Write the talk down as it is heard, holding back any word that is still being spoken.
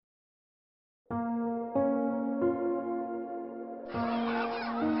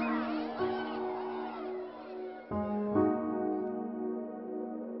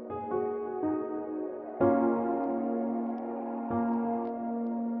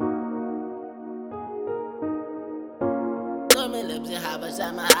Zihabas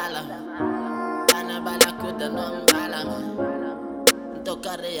Mahala Anabala Kudanom Balam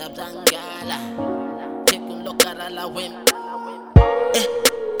Tokare Abzangala Tekun Lokarala Wim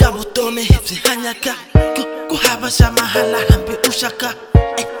Kabutome Zihanyaka Kuhabas Mahala Hambi Ushaka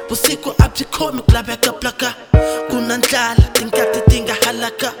Busiku Abzikomi Klabeka Plaka Kunandlala Tingati Tinga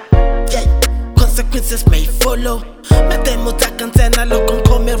Halaka Consequences may follow Metemo Takanzena Lokon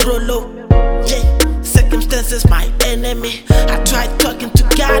Kome Rolo Circumstances my enemy. I tried talking to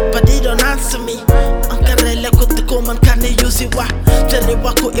God but he don't answer me. Ankarele kote kuman kane yusi wa Tele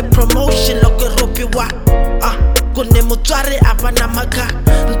wako I promotion loko ropi wa Kune mutware abana maka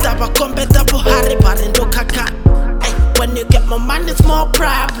Ntaba kombe tabu hari barendo kaka When you get more money it's more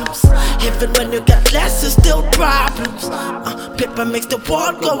problems. Even when you get less it's still problems. Paper makes the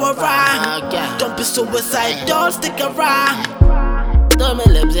world go around. Don't be suicidal, stick around. Tome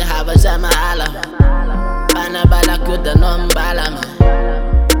lips Zihabas Mahala Anabala Kudanom Balam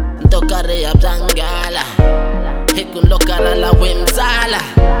Tokare Abzangala Tekun Lokarala Wimzala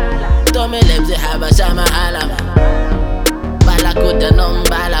Tome lips Zihabas Mahala Bala Kudanom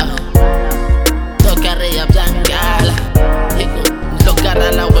Balam Tokare Abzangala Tekun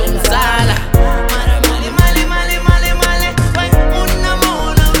Lokarala Wimzala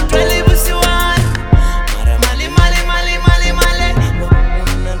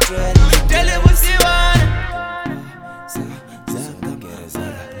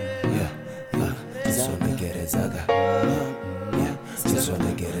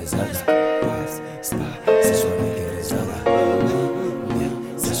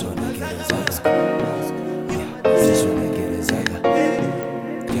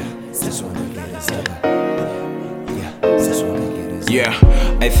Yeah,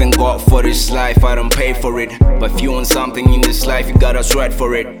 I thank God for this life, I don't pay for it. But if you want something in this life, you gotta sweat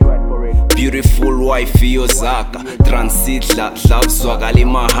for it. Beautiful wife, Yozaka, Transitla, love Swagali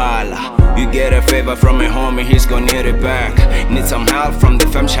Mahala. You get a favor from a homie, he's gonna need it back. Need some help from the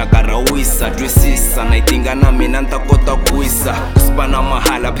fam Shakara Wisa, Drisisa, and I think Anaminanta Kota Kuisa. Spana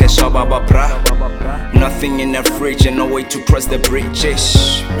Mahala, Pesha Baba Pra. Nothing in the fridge and no way to cross the bridge.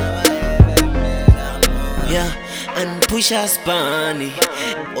 Yeah, and push us bunny.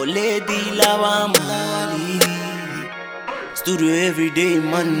 Oledi lava mali. Studio every day,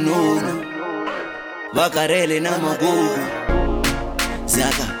 man, no. Vakarele na magugu.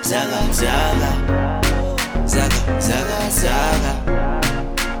 Zaga, zaga, zaga. Zaga, zaga, zaga.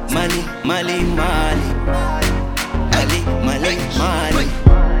 Mali, mali, mali. Ali, mali, mali.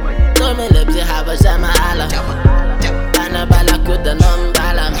 Tome lips Zihabas Mahala Anabala Kudanom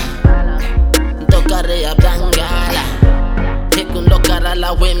Balam Tokare Abzangala Tekun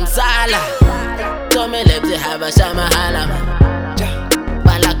Lokarala Wimzala Tome lips Zihabas Mahala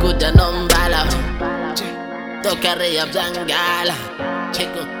Bala Kudanom Balam Tokare Abzangala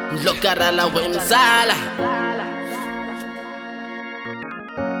Tekun Lokarala Wimzala